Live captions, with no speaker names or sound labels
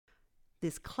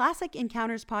This Classic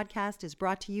Encounters podcast is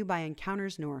brought to you by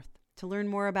Encounters North. To learn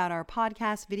more about our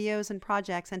podcasts, videos, and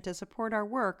projects, and to support our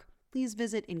work, please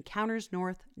visit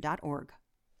encountersnorth.org.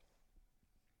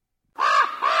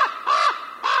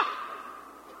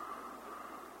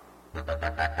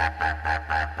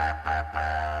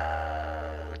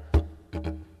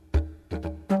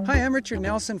 Hi, I'm Richard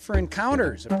Nelson for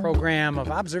Encounters, a program of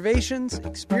observations,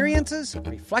 experiences,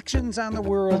 reflections on the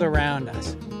world around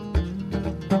us.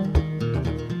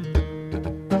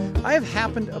 I have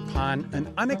happened upon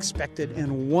an unexpected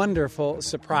and wonderful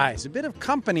surprise, a bit of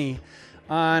company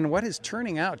on what is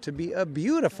turning out to be a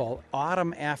beautiful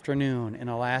autumn afternoon in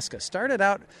Alaska. Started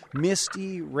out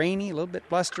misty, rainy, a little bit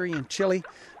blustery and chilly.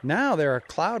 Now there are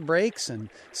cloud breaks and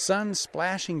sun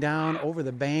splashing down over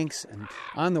the banks and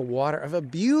on the water of a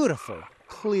beautiful,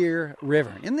 clear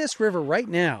river. In this river right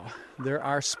now, there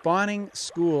are spawning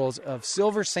schools of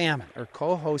silver salmon, or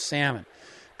coho salmon,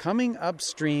 coming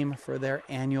upstream for their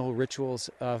annual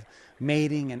rituals of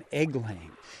mating and egg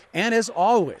laying. And as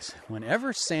always,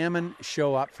 whenever salmon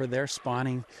show up for their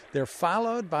spawning, they're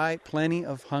followed by plenty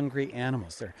of hungry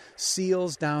animals. There are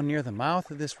seals down near the mouth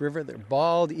of this river. There are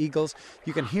bald eagles.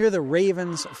 You can hear the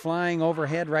ravens flying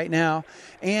overhead right now.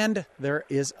 And there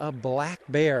is a black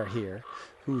bear here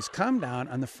who's come down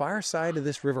on the far side of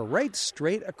this river, right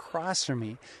straight across from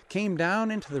me, came down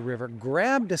into the river,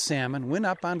 grabbed a salmon, went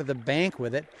up onto the bank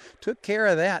with it, took care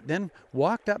of that, then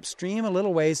walked upstream a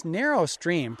little ways, narrow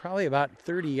stream, probably about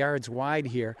 30 yards wide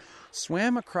here,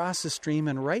 swam across the stream,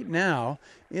 and right now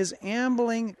is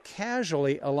ambling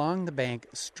casually along the bank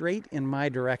straight in my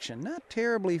direction. Not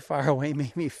terribly far away,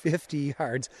 maybe 50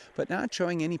 yards, but not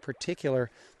showing any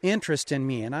particular interest in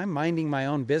me. And I'm minding my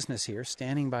own business here,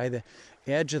 standing by the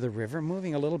edge of the river,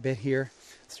 moving a little bit here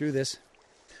through this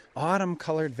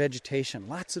autumn-colored vegetation.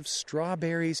 Lots of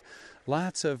strawberries,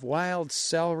 lots of wild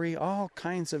celery, all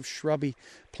kinds of shrubby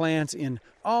plants in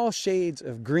all shades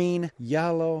of green,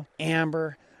 yellow,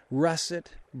 amber,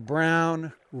 russet,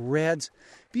 brown, reds.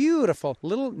 Beautiful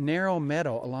little narrow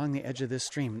meadow along the edge of this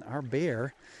stream. Our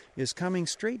bear is coming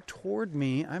straight toward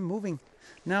me. I'm moving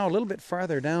now a little bit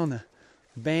farther down the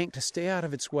bank to stay out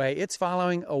of its way. It's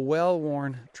following a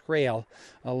well-worn trail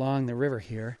along the river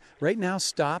here. Right now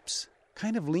stops,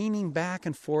 kind of leaning back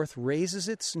and forth, raises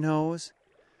its nose,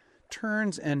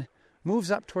 turns and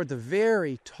moves up toward the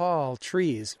very tall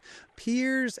trees,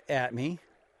 peers at me,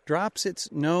 drops its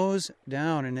nose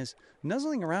down, and is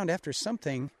nuzzling around after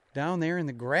something down there in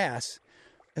the grass.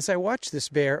 As I watch this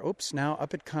bear, now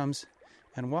up it comes,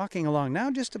 and walking along,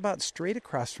 now just about straight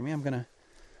across from me. I'm going to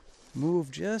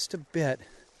move just a bit.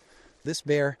 This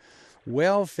bear,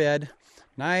 well-fed,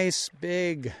 nice,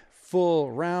 big,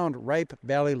 full, round, ripe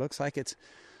belly. Looks like it's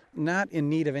not in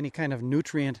need of any kind of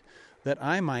nutrient that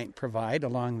I might provide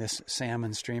along this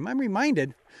salmon stream. I'm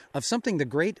reminded of something the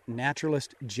great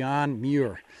naturalist John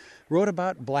Muir wrote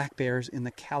about black bears in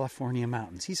the California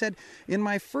mountains. He said, "In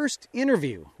my first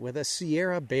interview with a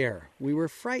Sierra bear, we were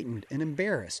frightened and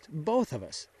embarrassed, both of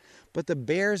us. But the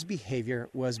bear's behavior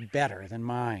was better than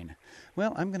mine."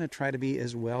 Well, I'm going to try to be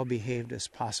as well behaved as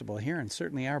possible here, and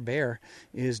certainly our bear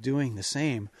is doing the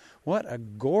same. What a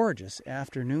gorgeous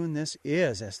afternoon this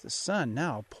is as the sun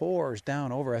now pours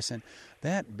down over us, and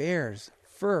that bear's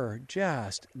fur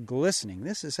just glistening.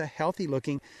 This is a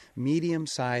healthy-looking,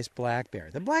 medium-sized black bear.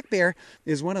 The black bear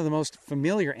is one of the most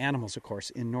familiar animals, of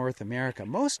course, in North America.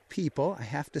 Most people, I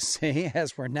have to say,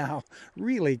 as we're now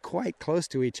really quite close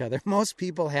to each other, most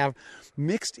people have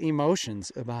mixed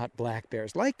emotions about black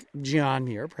bears. Like John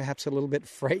Muir, perhaps a little bit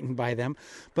frightened by them,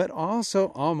 but also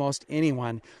almost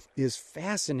anyone is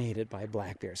fascinated by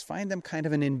black bears, find them kind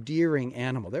of an endearing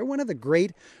animal. They're one of the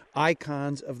great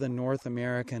icons of the North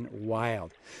American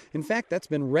wild. In fact, that's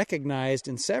been recognized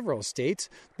in several states.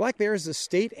 Black bear is the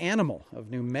state animal of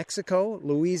New Mexico,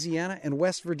 Louisiana, and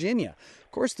West Virginia.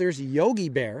 Of course, there's Yogi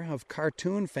Bear of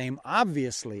cartoon fame,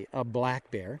 obviously a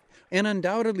black bear, and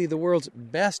undoubtedly the world's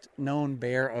best-known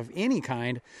bear of any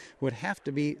kind would have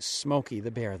to be Smokey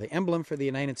the Bear, the emblem for the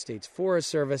United States Forest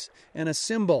Service and a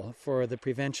symbol for the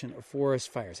prevention of forest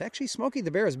fires. Actually, Smokey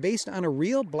the Bear is based on a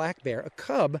real black bear, a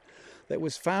cub that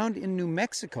was found in New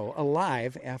Mexico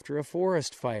alive after a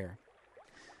forest fire.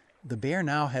 The bear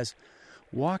now has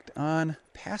walked on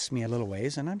past me a little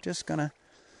ways, and I'm just going to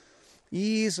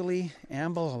easily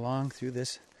amble along through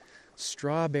this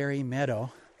strawberry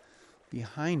meadow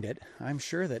behind it. I'm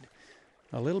sure that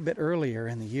a little bit earlier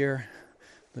in the year,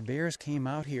 the bears came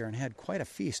out here and had quite a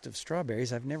feast of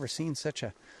strawberries. I've never seen such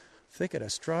a thicket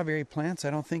of strawberry plants I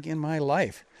don't think in my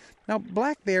life. Now,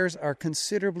 black bears are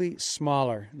considerably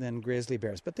smaller than grizzly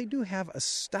bears, but they do have a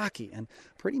stocky and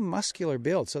pretty muscular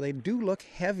build, so they do look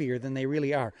heavier than they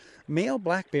really are. Male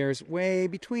black bears weigh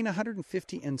between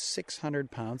 150 and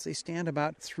 600 pounds. They stand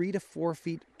about 3 to 4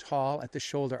 feet tall at the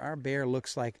shoulder. Our bear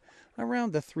looks like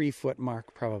around the 3-foot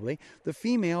mark, probably. The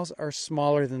females are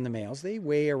smaller than the males. They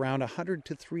weigh around 100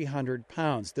 to 300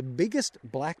 pounds. The biggest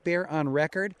black bear on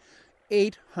record,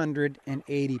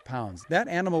 880 pounds. That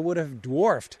animal would have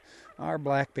dwarfed our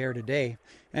black bear today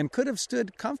and could have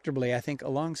stood comfortably, I think,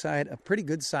 alongside a pretty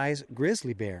good-sized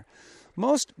grizzly bear.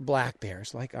 Most black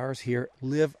bears, like ours here,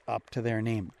 live up to their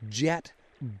name, jet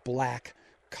black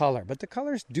color. But the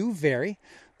colors do vary.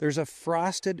 There's a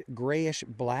frosted grayish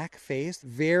black face,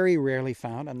 very rarely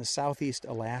found on the southeast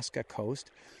Alaska coast.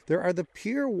 There are the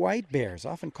pure white bears,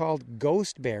 often called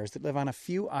ghost bears, that live on a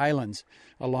few islands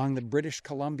along the British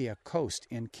Columbia coast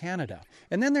in Canada.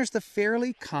 And then there's the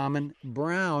fairly common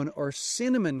brown or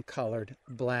cinnamon-colored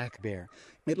black bear.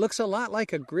 It looks a lot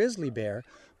like a grizzly bear,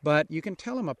 but you can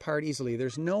tell them apart easily.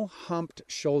 There's no humped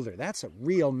shoulder. That's a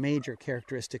real major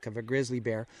characteristic of a grizzly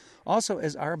bear. Also,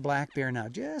 as our black bear now,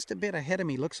 just a bit ahead of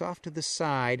me, looks off to the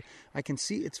side, I can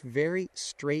see its very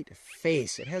straight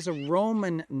face. It has a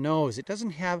Roman nose. It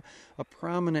doesn't have a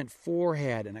prominent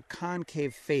forehead and a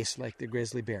concave face like the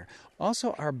grizzly bear.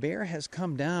 Also, our bear has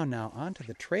come down now onto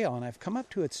the trail, and I've come up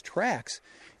to its tracks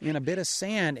in a bit of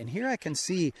sand, and here I can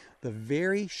see the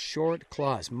very short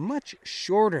claws, much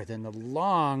shorter than the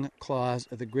long claws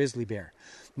of the grizzly bear.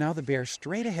 Now the bear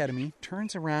straight ahead of me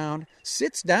turns around,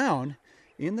 sits down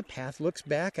in the path, looks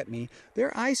back at me.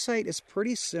 Their eyesight is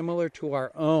pretty similar to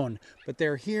our own, but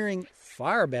their hearing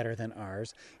far better than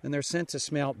ours, and their sense of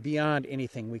smell beyond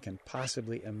anything we can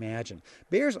possibly imagine.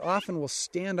 Bears often will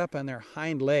stand up on their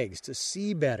hind legs to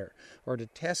see better or to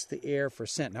test the air for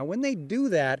scent. Now, when they do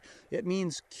that, it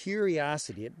means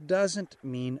curiosity. It doesn't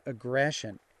mean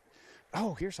aggression.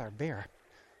 Oh, here's our bear.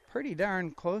 Pretty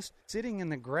darn close, sitting in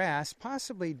the grass,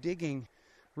 possibly digging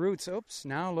roots. Oops,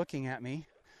 now looking at me.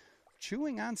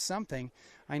 Chewing on something.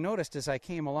 I noticed as I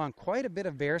came along quite a bit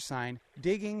of bear sign,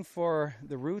 digging for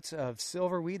the roots of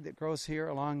silverweed that grows here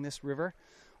along this river.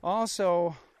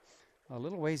 Also, a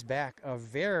little ways back, a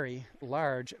very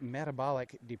large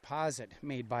metabolic deposit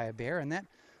made by a bear, and that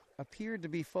appeared to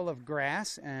be full of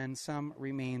grass and some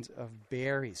remains of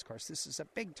berries. Of course, this is a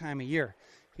big time of year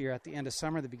here at the end of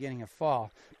summer, the beginning of fall.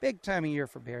 Big time of year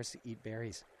for bears to eat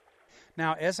berries.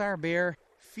 Now, as our bear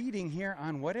feeding here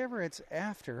on whatever it's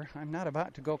after, I'm not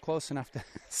about to go close enough to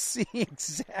see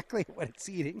exactly what it's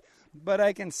eating, but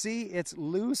I can see its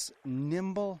loose,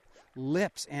 nimble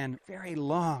lips and very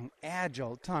long,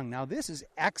 agile tongue. Now, this is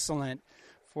excellent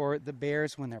for the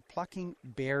bears when they're plucking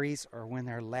berries or when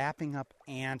they're lapping up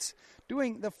ants,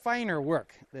 doing the finer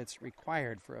work that's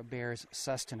required for a bear's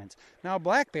sustenance. Now,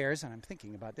 black bears, and I'm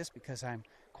thinking about this because I'm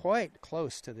quite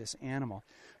close to this animal,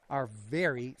 are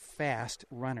very fast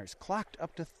runners, clocked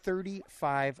up to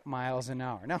 35 miles an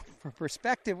hour. Now, for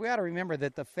perspective, we ought to remember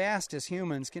that the fastest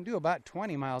humans can do about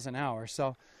 20 miles an hour,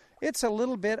 so it's a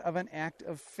little bit of an act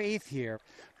of faith here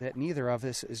that neither of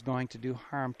us is going to do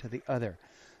harm to the other.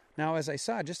 Now, as I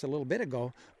saw just a little bit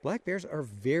ago, black bears are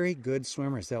very good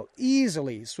swimmers. They'll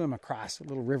easily swim across a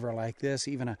little river like this,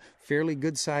 even a fairly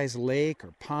good-sized lake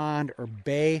or pond or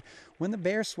bay. When the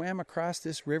bear swam across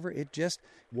this river, it just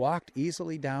walked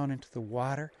easily down into the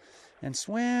water and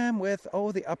swam with,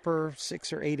 the upper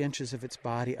 6 or 8 inches of its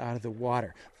body out of the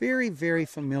water. Very, very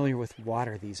familiar with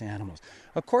water, these animals.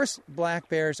 Of course, black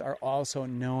bears are also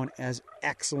known as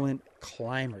excellent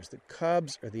climbers. The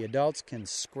cubs or the adults can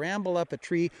scramble up a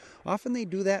tree. Often they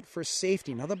do that for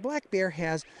safety. Now, the black bear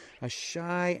has a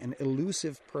shy and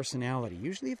elusive personality.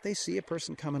 Usually if they see a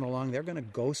person coming along, they're going to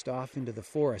ghost off into the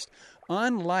forest.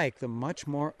 Unlike the much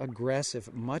more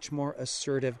aggressive, much more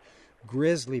assertive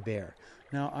grizzly bear.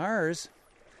 Now, ours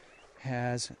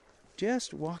has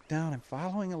just walked down, and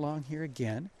following along here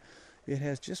again, it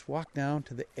has just walked down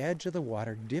to the edge of the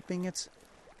water, dipping its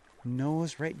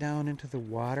nose right down into the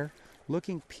water,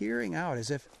 peering out as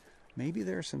if maybe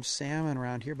there's some salmon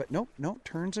around here, but nope,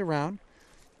 turns around.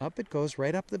 Up it goes,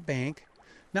 right up the bank.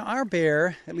 Now, our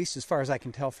bear, at least as far as I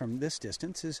can tell from this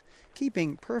distance, is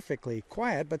keeping perfectly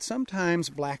quiet, but sometimes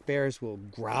black bears will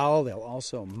growl. They'll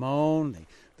also moan.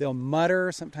 They'll mutter.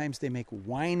 Sometimes they make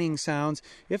whining sounds.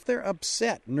 If they're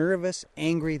upset, nervous,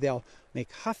 angry, they'll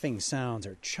make huffing sounds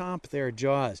or chomp their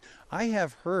jaws. I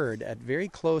have heard at very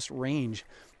close range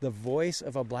the voice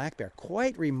of a black bear.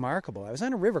 Quite remarkable. I was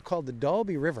on a river called the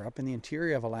Dalby River up in the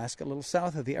interior of Alaska, a little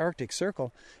south of the Arctic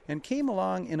Circle, and came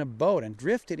along in a boat and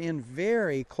drifted in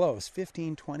very close,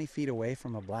 15, 20 feet away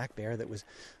from a black bear that was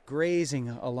grazing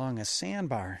along a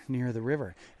sandbar near the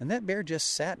river. And that bear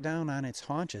just sat down on its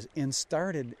haunches and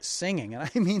started singing. And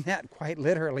I mean that quite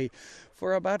literally.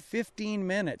 For about 15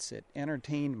 minutes, it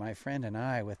entertained my friend and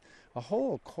I with a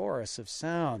whole chorus of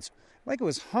sounds, like it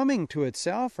was humming to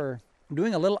itself or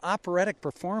doing a little operatic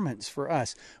performance for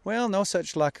us. Well, no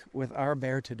such luck with our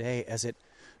bear today, as it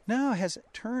now has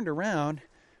turned around,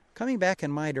 coming back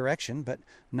in my direction, but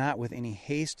not with any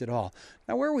haste at all.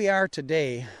 Now, where we are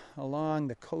today, along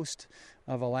the coast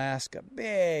of Alaska,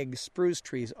 big spruce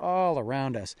trees all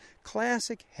around us,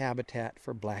 classic habitat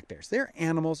for black bears. They're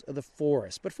animals of the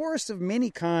forest, but forests of many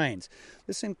kinds.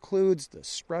 This includes the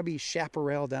scrubby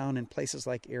chaparral down in places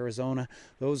like Arizona,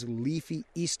 those leafy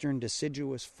eastern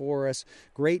deciduous forests,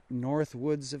 great north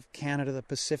woods of Canada, the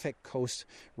Pacific coast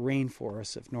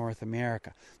rainforests of North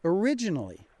America.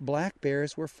 Originally, black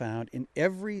bears were found in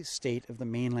every state of the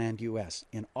mainland U.S.,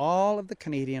 in all of the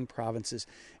Canadian provinces,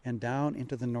 and down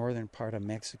into the northern part of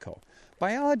Mexico.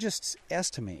 Biologists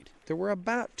estimate there were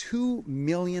about 2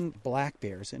 million black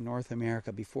bears in North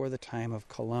America before the time of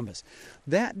Columbus.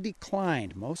 That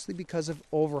declined, mostly because of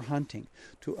overhunting,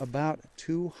 to about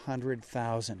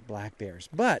 200,000 black bears.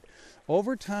 But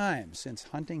over time, since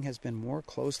hunting has been more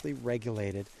closely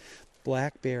regulated,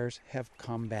 black bears have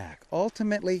come back,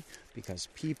 ultimately because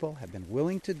people have been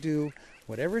willing to do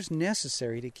whatever is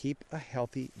necessary to keep a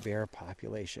healthy bear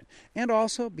population, and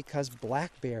also because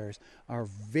black bears are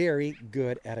very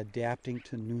good at adapting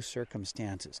to new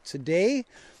circumstances. Today,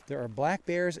 there are black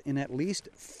bears in at least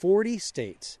 40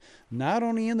 states, not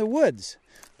only in the woods,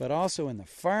 but also in the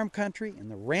farm country, in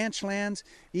the ranch lands,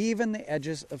 even the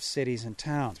edges of cities and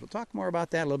towns. We'll talk more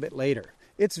about that a little bit later.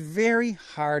 It's very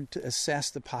hard to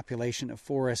assess the population of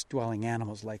forest-dwelling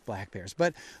animals like black bears,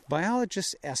 but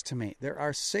biologists estimate there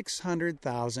are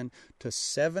 600,000 to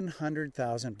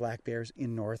 700,000 black bears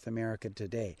in North America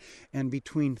today, and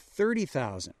between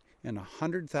 30,000 and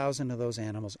 100,000 of those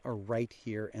animals are right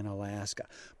here in Alaska.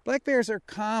 Black bears are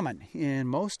common in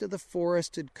most of the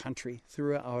forested country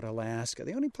throughout Alaska.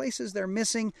 The only places they're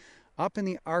missing up in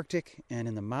the Arctic and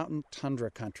in the mountain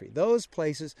tundra country. Those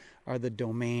places are the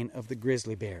domain of the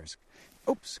grizzly bears.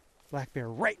 Oops, black bear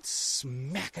right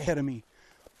smack ahead of me.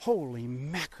 Holy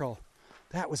mackerel.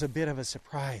 That was a bit of a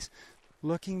surprise.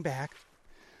 Looking back,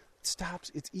 it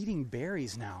stops. It's eating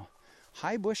berries now.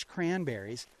 High bush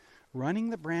cranberries, running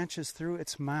the branches through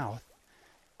its mouth.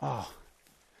 Oh,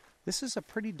 this is a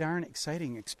pretty darn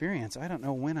exciting experience. I don't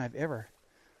know when I've ever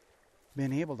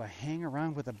been able to hang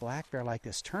around with a black bear like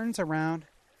this. Turns around,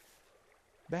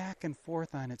 back and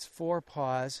forth on its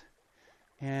forepaws,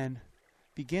 and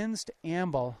begins to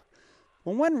amble.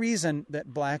 Well, one reason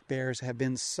that black bears have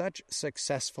been such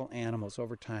successful animals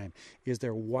over time is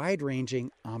their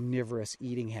wide-ranging omnivorous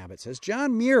eating habits. As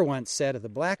John Muir once said of the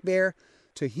black bear,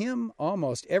 to him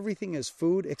almost everything is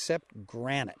food except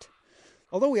granite.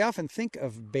 Although we often think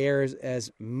of bears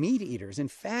as meat eaters, in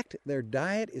fact, their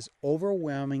diet is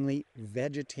overwhelmingly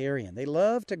vegetarian. They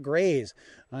love to graze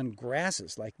on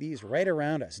grasses like these right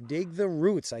around us, dig the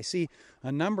roots. I see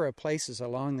a number of places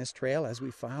along this trail as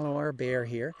we follow our bear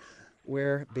here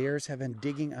where bears have been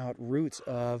digging out roots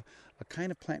of a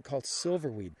kind of plant called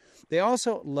silverweed. They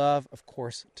also love, of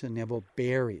course, to nibble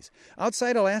berries.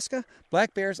 Outside Alaska,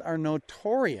 black bears are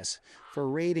notorious for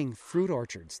raiding fruit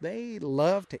orchards. They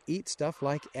love to eat stuff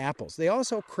like apples. They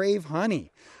also crave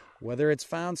honey, whether it's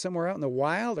found somewhere out in the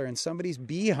wild or in somebody's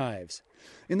beehives.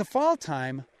 In the fall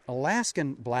time,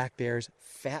 Alaskan black bears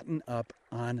fatten up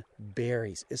on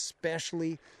berries,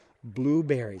 especially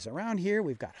blueberries. Around here,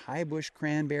 we've got high bush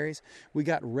cranberries, we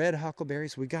got red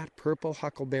huckleberries, we got purple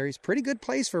huckleberries. Pretty good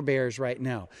place for bears right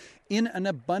now. In an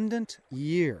abundant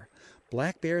year,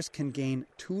 black bears can gain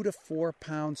 2 to 4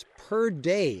 pounds per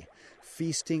day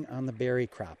feasting on the berry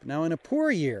crop. Now, in a poor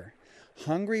year,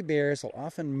 hungry bears will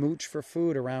often mooch for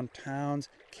food around towns,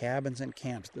 cabins, and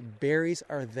camps. The berries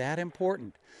are that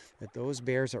important that those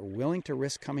bears are willing to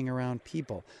risk coming around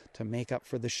people to make up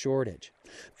for the shortage.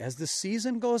 As the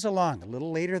season goes along, a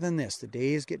little later than this, the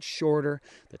days get shorter,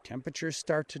 the temperatures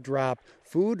start to drop,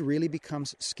 food really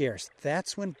becomes scarce.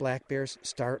 That's when black bears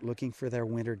start looking for their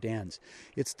winter dens.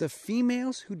 It's the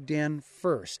females who den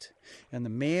first, and the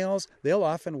males, they'll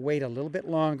often wait a little bit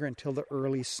longer until the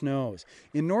early snows.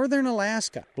 In northern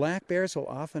Alaska, black bears will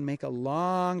often make a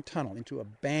long tunnel into a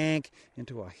bank,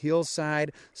 into a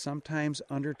hillside, sometimes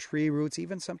under under tree roots,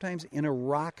 even sometimes in a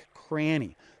rock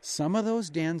cranny. Some of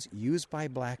those dens used by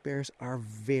black bears are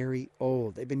very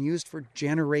old. They've been used for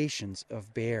generations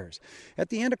of bears. At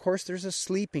the end, of course, there's a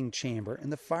sleeping chamber.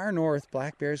 In the far north,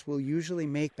 black bears will usually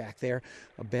make back there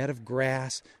a bed of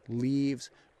grass, leaves,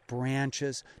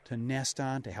 branches to nest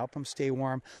on to help them stay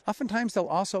warm. Oftentimes they'll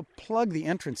also plug the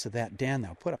entrance of that den.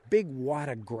 They'll put a big wad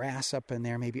of grass up in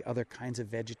there, maybe other kinds of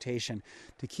vegetation,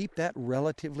 to keep that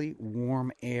relatively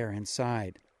warm air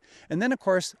inside. And then, of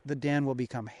course, the den will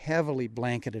become heavily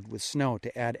blanketed with snow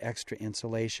to add extra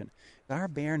insulation. Our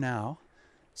bear now,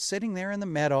 sitting there in the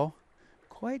meadow,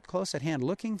 quite close at hand,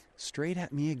 looking straight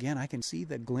at me again. I can see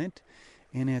the glint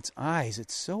in its eyes.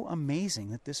 It's so amazing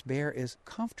that this bear is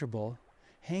comfortable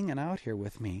hanging out here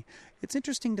with me. It's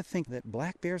interesting to think that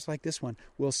black bears like this one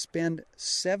will spend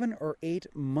 7 or 8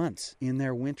 months in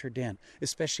their winter den,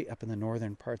 especially up in the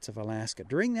northern parts of Alaska.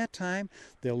 During that time,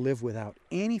 they'll live without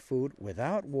any food,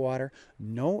 without water,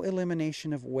 no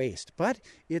elimination of waste. But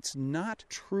it's not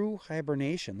true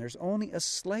hibernation. There's only a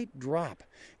slight drop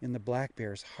in the black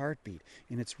bear's heartbeat,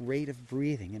 in its rate of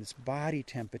breathing, in its body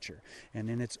temperature, and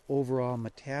in its overall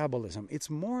metabolism. It's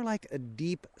more like a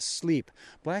deep sleep.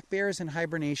 Black bears in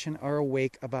hibernation are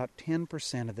awake about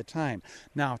 10% of the time.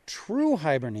 Now, true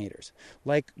hibernators,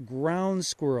 like ground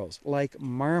squirrels, like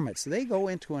marmots, they go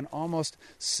into an almost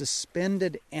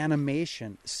suspended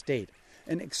animation state,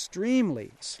 an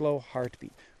extremely slow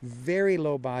heartbeat, very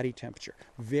low body temperature,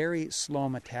 very slow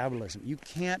metabolism. You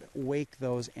can't wake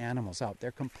those animals out.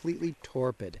 They're completely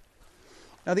torpid.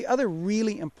 Now, the other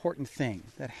really important thing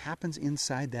that happens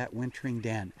inside that wintering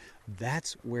den,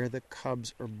 that's where the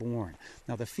cubs are born.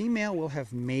 Now, the female will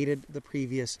have mated the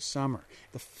previous summer.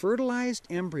 The fertilized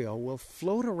embryo will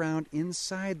float around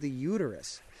inside the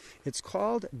uterus. It's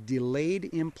called delayed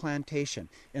implantation.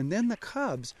 And then the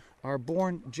cubs are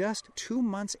born just 2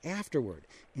 months afterward,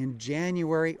 in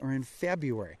January or in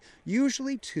February.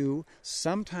 Usually 2,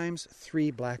 sometimes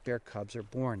 3 black bear cubs are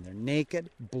born. They're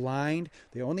naked, blind.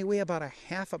 They only weigh about a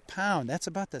half a pound. That's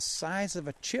about the size of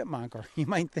a chipmunk, or you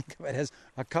might think of it as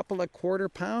a couple of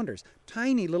quarter-pounders.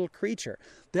 Tiny little creature.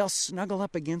 They'll snuggle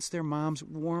up against their mom's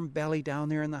warm belly down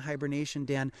there in the hibernation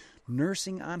den,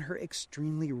 nursing on her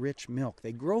extremely rich milk.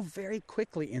 They grow very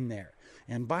quickly in there.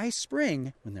 And by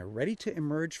spring, when they're ready to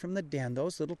emerge from the den,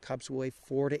 those little cubs will weigh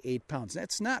 4 to 8 pounds.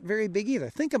 That's not very big either.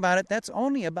 Think about it. That's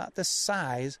only about the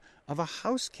size of a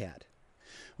house cat.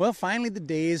 Well, finally the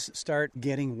days start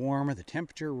getting warmer, the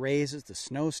temperature raises, the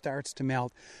snow starts to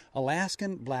melt.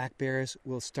 Alaskan black bears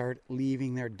will start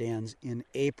leaving their dens in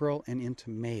April and into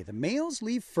May. The males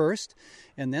leave first,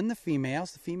 and then the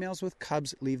females. The females with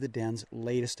cubs leave the dens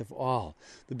latest of all.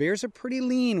 The bears are pretty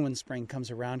lean when spring comes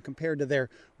around compared to their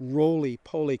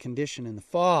roly-poly condition in the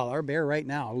fall. Our bear right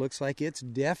now looks like it's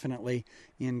definitely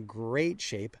in great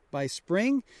shape. By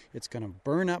spring, it's going to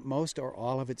burn up most or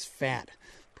all of its fat.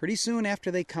 Pretty soon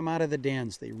after they come out of the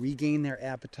dens, they regain their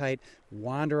appetite,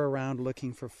 wander around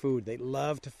looking for food. They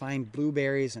love to find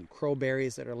blueberries and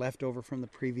crowberries that are left over from the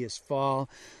previous fall.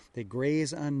 They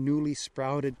graze on newly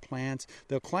sprouted plants.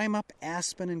 They'll climb up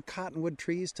aspen and cottonwood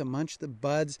trees to munch the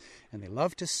buds, and they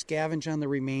love to scavenge on the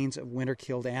remains of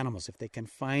winter-killed animals if they can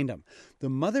find them. The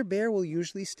mother bear will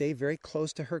usually stay very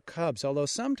close to her cubs, although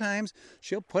sometimes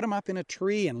she'll put them up in a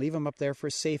tree and leave them up there for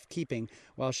safekeeping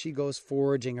while she goes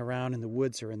foraging around in the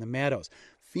woods or in the meadows.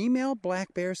 Female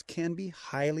black bears can be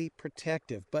highly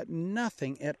protective, but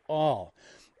nothing at all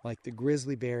like the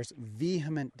grizzly bear's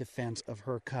vehement defense of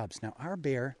her cubs. Now, our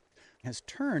bear has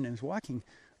turned and is walking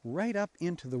right up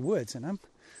into the woods, and I'm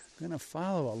going to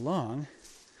follow along.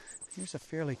 Here's a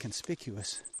fairly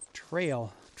conspicuous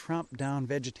trail, trumped down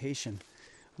vegetation,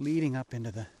 leading up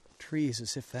into the trees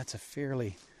as if that's a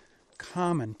fairly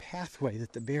common pathway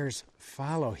that the bears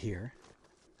follow here.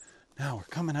 Now we're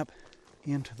coming up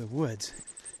into the woods.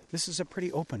 This is a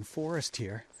pretty open forest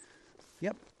here.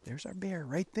 Yep, there's our bear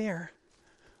right there,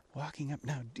 walking up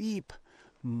now deep,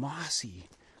 mossy,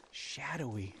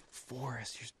 shadowy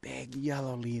forest. There's big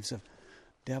yellow leaves of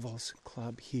devil's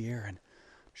club here and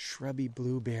shrubby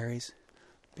blueberries.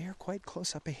 Bear quite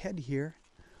close up ahead here.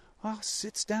 Oh,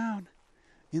 sits down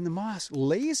in the moss,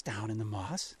 lays down in the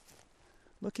moss,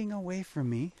 looking away from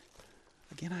me.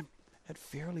 Again, I'm at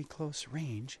fairly close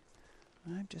range.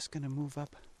 I'm just going to move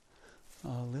up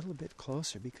a little bit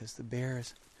closer because the bear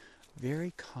is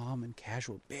very calm and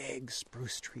casual. Big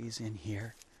spruce trees in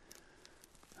here.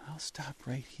 I'll stop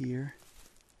right here.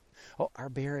 Oh, our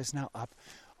bear is now up.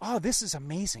 Oh, this is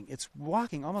amazing. It's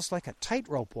walking almost like a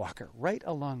tightrope walker right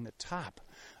along the top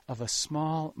of a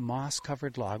small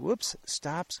moss-covered log. Whoops,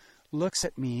 stops, looks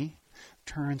at me,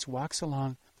 turns, walks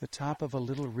along the top of a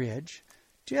little ridge,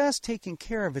 just taking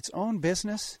care of its own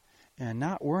business and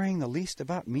not worrying the least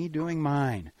about me doing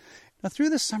mine. Now, through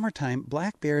the summertime,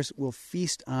 black bears will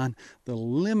feast on the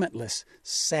limitless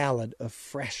salad of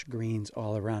fresh greens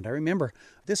all around. I remember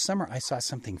this summer I saw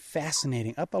something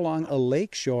fascinating up along a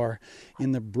lake shore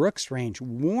in the Brooks Range.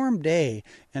 Warm day,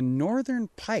 and northern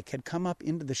pike had come up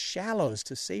into the shallows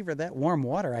to savor that warm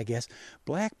water, I guess.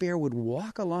 Black bear would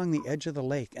walk along the edge of the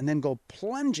lake and then go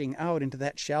plunging out into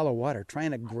that shallow water,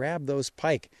 trying to grab those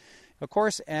pike. Of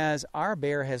course, as our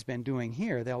bear has been doing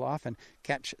here, they'll often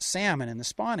catch salmon in the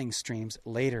spawning streams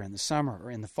later in the summer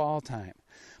or in the fall time.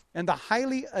 And the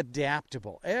highly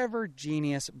adaptable,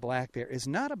 ever-genius black bear is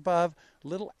not above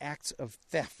little acts of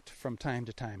theft from time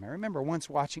to time. I remember once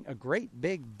watching a great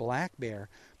big black bear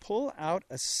pull out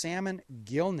a salmon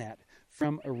gill net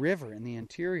from a river in the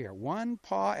interior, one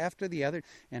paw after the other,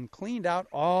 and cleaned out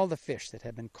all the fish that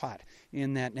had been caught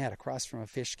in that net across from a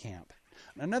fish camp.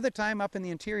 Another time up in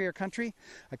the interior country,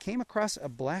 I came across a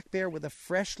black bear with a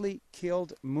freshly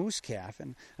killed moose calf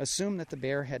and assumed that the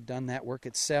bear had done that work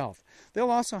itself.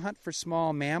 They'll also hunt for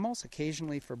small mammals,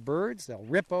 occasionally for birds. They'll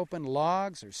rip open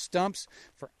logs or stumps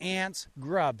for ants,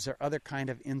 grubs, or other kind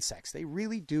of insects. They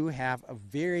really do have a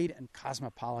varied and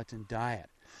cosmopolitan diet.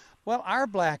 Well, our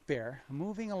black bear,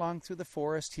 moving along through the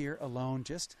forest here alone,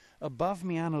 just above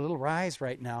me on a little rise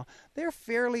right now, they're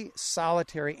fairly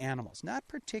solitary animals, not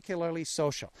particularly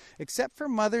social, except for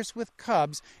mothers with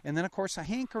cubs, and then, of course, a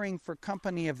hankering for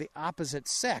company of the opposite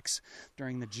sex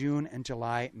during the June and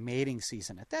July mating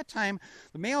season. At that time,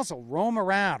 the males will roam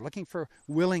around looking for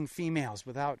willing females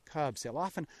without cubs. They'll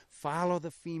often follow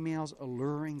the female's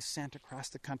alluring scent across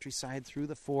the countryside through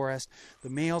the forest. The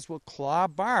males will claw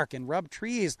bark and rub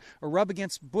trees or rub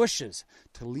against bushes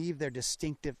to leave their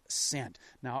distinctive scent.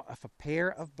 Now, if a pair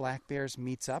of black bears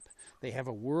meets up, they have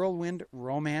a whirlwind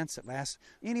romance that lasts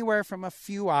anywhere from a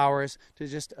few hours to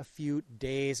just a few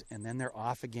days, and then they're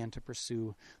off again to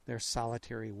pursue their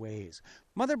solitary ways.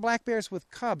 Mother black bears with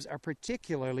cubs are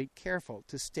particularly careful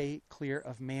to stay clear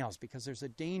of males because there's a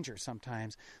danger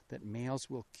sometimes that males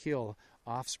will kill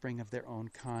offspring of their own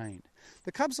kind.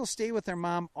 The cubs will stay with their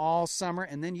mom all summer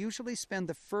and then usually spend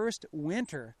the first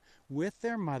winter with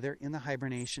their mother in the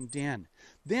hibernation den.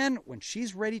 Then, when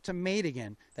she's ready to mate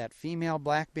again, that female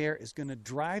black bear is going to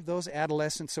drive those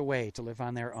adolescents away to live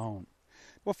on their own.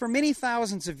 Well, for many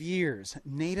thousands of years,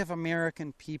 Native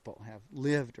American people have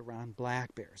lived around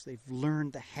black bears. They've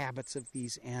learned the habits of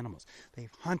these animals.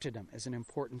 They've hunted them as an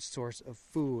important source of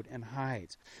food and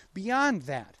hides. Beyond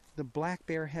that, the black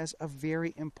bear has a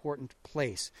very important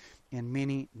place in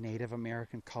many Native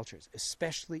American cultures,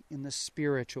 especially in the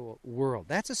spiritual world.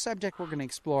 That's a subject we're going to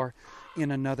explore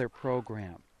in another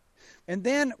program. And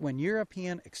then, when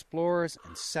European explorers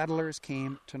and settlers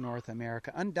came to North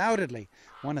America, undoubtedly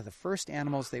one of the first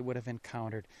animals they would have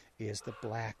encountered is the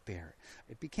black bear.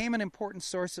 It became an important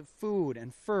source of food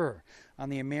and fur on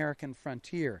the American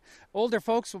frontier. Older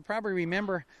folks will probably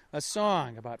remember a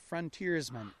song about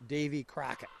frontiersman Davy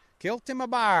Crockett. Kilt him a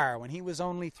bar when he was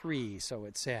only 3, so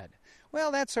it said.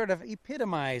 Well, that sort of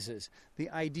epitomizes the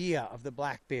idea of the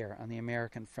black bear on the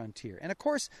American frontier. And of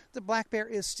course, the black bear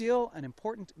is still an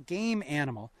important game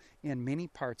animal in many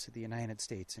parts of the United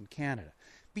States and Canada.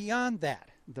 Beyond that,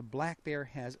 the black bear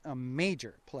has a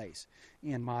major place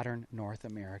in modern North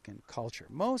American culture.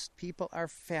 Most people are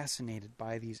fascinated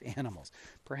by these animals,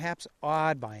 perhaps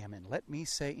awed by them, and let me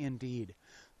say indeed,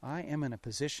 I am in a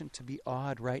position to be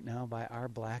awed right now by our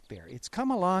black bear. It's come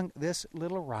along this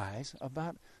little rise,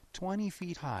 about 20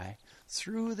 feet high,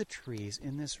 through the trees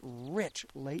in this rich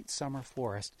late summer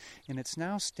forest, and it's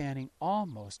now standing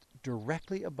almost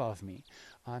directly above me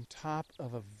on top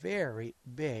of a very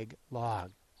big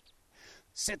log.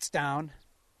 Sits down,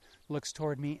 looks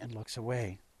toward me, and looks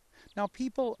away. Now,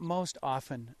 people most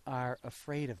often are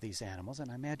afraid of these animals, and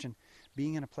I imagine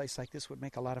being in a place like this would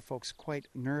make a lot of folks quite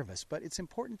nervous. But it's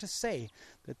important to say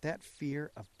that that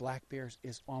fear of black bears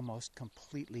is almost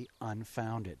completely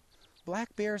unfounded.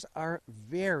 Black bears are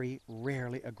very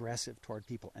rarely aggressive toward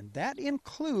people, and that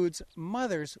includes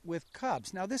mothers with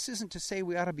cubs. Now, this isn't to say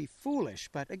we ought to be foolish,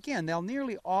 but again, they'll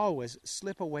nearly always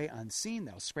slip away unseen.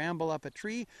 They'll scramble up a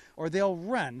tree, or they'll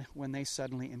run when they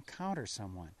suddenly encounter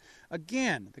someone.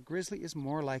 Again, the grizzly is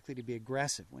more likely to be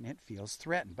aggressive when it feels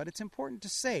threatened, but it's important to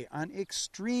say, on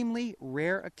extremely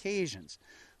rare occasions,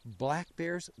 black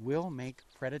bears will make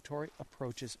predatory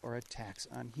approaches or attacks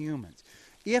on humans.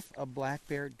 If a black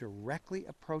bear directly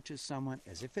approaches someone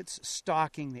as if it's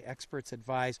stalking, the experts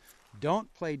advise,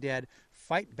 don't play dead.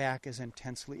 fight back as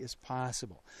intensely as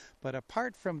possible. But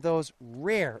apart from those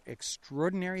rare,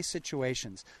 extraordinary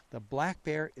situations, the black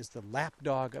bear is the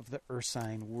lapdog of the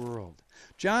ursine world.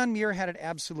 John Muir had it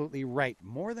absolutely right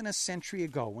more than a century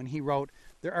ago when he wrote,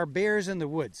 "There are bears in the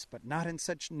woods, but not in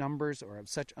such numbers or of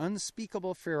such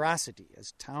unspeakable ferocity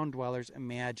as town dwellers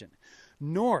imagine.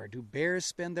 Nor do bears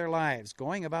spend their lives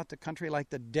going about the country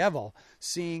like the devil,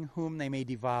 seeing whom they may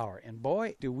devour." And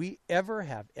boy, do we ever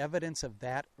have evidence of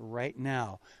that right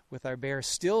now, with our bear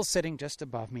still sitting just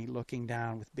above me, looking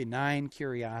down with benign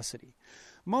curiosity.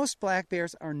 Most black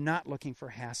bears are not looking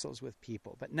for hassles with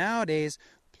people, but nowadays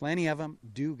plenty of them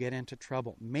do get into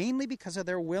trouble, mainly because of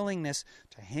their willingness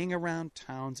to hang around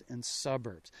towns and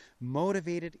suburbs,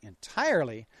 motivated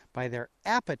entirely by their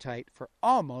appetite for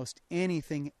almost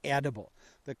anything edible.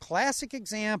 The classic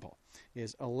example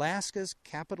is Alaska's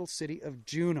capital city of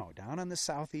Juneau, down on the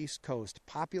southeast coast,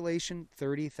 population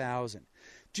 30,000.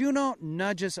 Juneau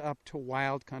nudges up to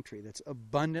wild country that's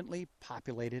abundantly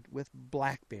populated with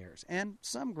black bears, and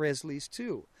some grizzlies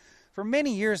too. For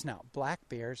many years now, black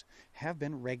bears have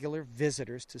been regular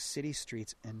visitors to city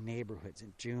streets and neighborhoods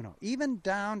in Juneau, even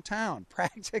downtown,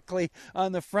 practically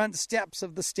on the front steps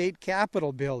of the state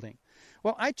capitol building.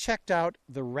 Well, I checked out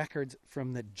the records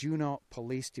from the Juneau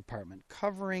Police Department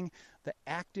covering the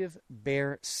active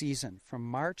bear season from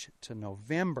March to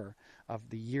November of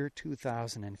the year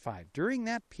 2005. During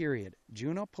that period,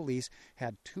 Juneau Police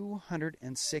had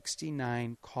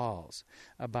 269 calls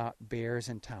about bears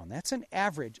in town. That's an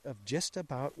average of just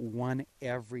about one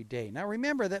every day. Now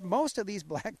remember that most of these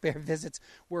black bear visits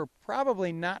were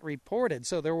probably not reported,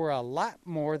 so there were a lot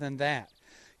more than that.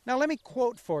 Now let me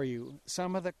quote for you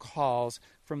some of the calls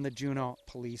from the Juneau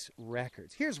Police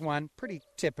records. Here's one, pretty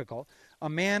typical. A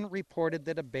man reported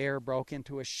that a bear broke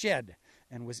into a shed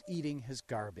and was eating his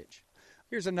garbage.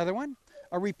 Here's another one.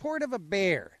 A report of a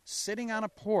bear sitting on a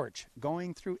porch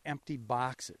going through empty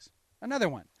boxes. Another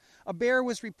one. A bear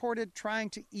was reported trying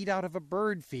to eat out of a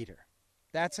bird feeder.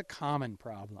 That's a common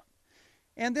problem.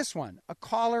 And this one. A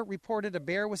caller reported a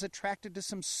bear was attracted to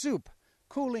some soup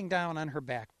cooling down on her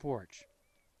back porch.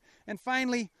 And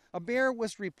finally, a bear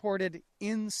was reported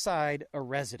inside a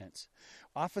residence.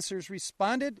 Officers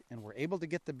responded and were able to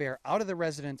get the bear out of the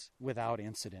residence without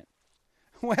incident.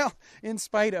 Well, in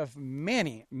spite of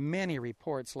many, many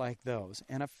reports like those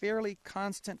and a fairly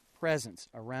constant presence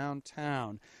around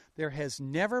town, there has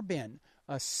never been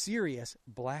a serious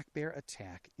black bear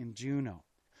attack in Juneau.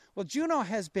 Well, Juneau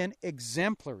has been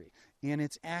exemplary in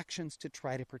its actions to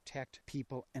try to protect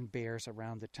people and bears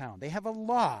around the town. They have a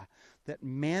law that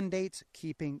mandates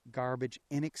keeping garbage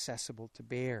inaccessible to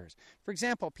bears. For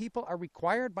example, people are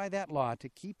required by that law to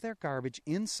keep their garbage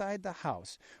inside the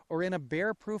house or in a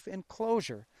bear-proof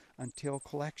enclosure until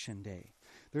collection day.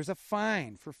 There's a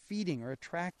fine for feeding or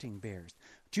attracting bears.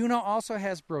 Juneau also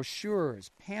has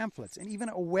brochures, pamphlets, and even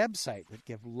a website that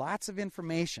give lots of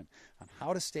information on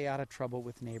how to stay out of trouble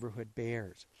with neighborhood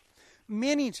bears.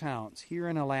 Many towns here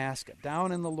in Alaska,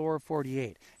 down in the lower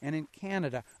 48, and in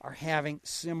Canada are having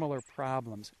similar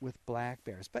problems with black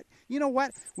bears. But you know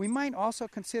what? We might also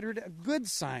consider it a good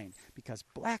sign because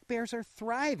black bears are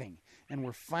thriving and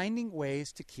we're finding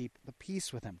ways to keep the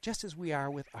peace with them, just as we are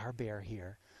with our bear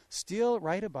here, still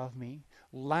right above me,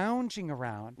 lounging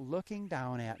around, looking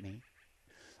down at me.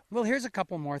 Well, here's a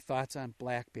couple more thoughts on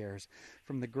black bears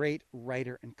from the great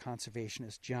writer and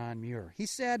conservationist John Muir. He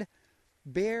said,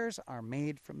 "Bears are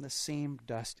made from the same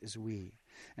dust as we,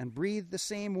 and breathe the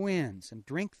same winds, and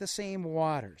drink the same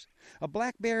waters. A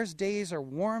black bear's days are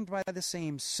warmed by the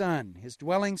same sun. His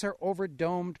dwellings are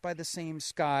overdomed by the same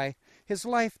sky. His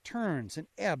life turns and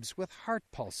ebbs with heart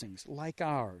pulsings like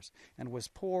ours, and was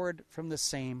poured from the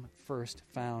same first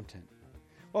fountain."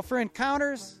 Well, for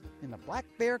Encounters in the Black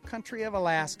Bear Country of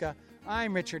Alaska,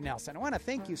 I'm Richard Nelson. I want to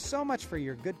thank you so much for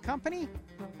your good company,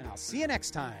 and I'll see you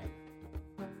next time.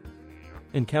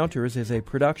 Encounters is a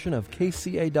production of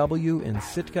KCAW in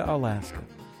Sitka, Alaska.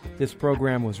 This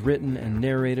program was written and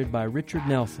narrated by Richard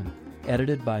Nelson,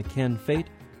 edited by Ken Fate,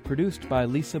 produced by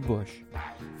Lisa Bush.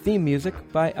 Theme music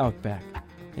by Outback.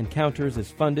 Encounters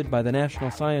is funded by the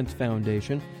National Science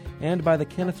Foundation and by the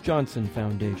Kenneth Johnson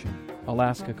Foundation,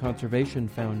 Alaska Conservation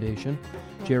Foundation,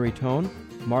 Jerry Tone,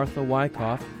 Martha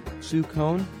Wyckoff, Sue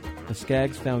Cohn, the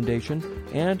Skaggs Foundation,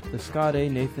 and the Scott A.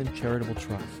 Nathan Charitable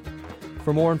Trust.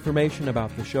 For more information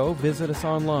about the show, visit us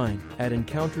online at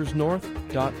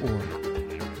encountersnorth.org.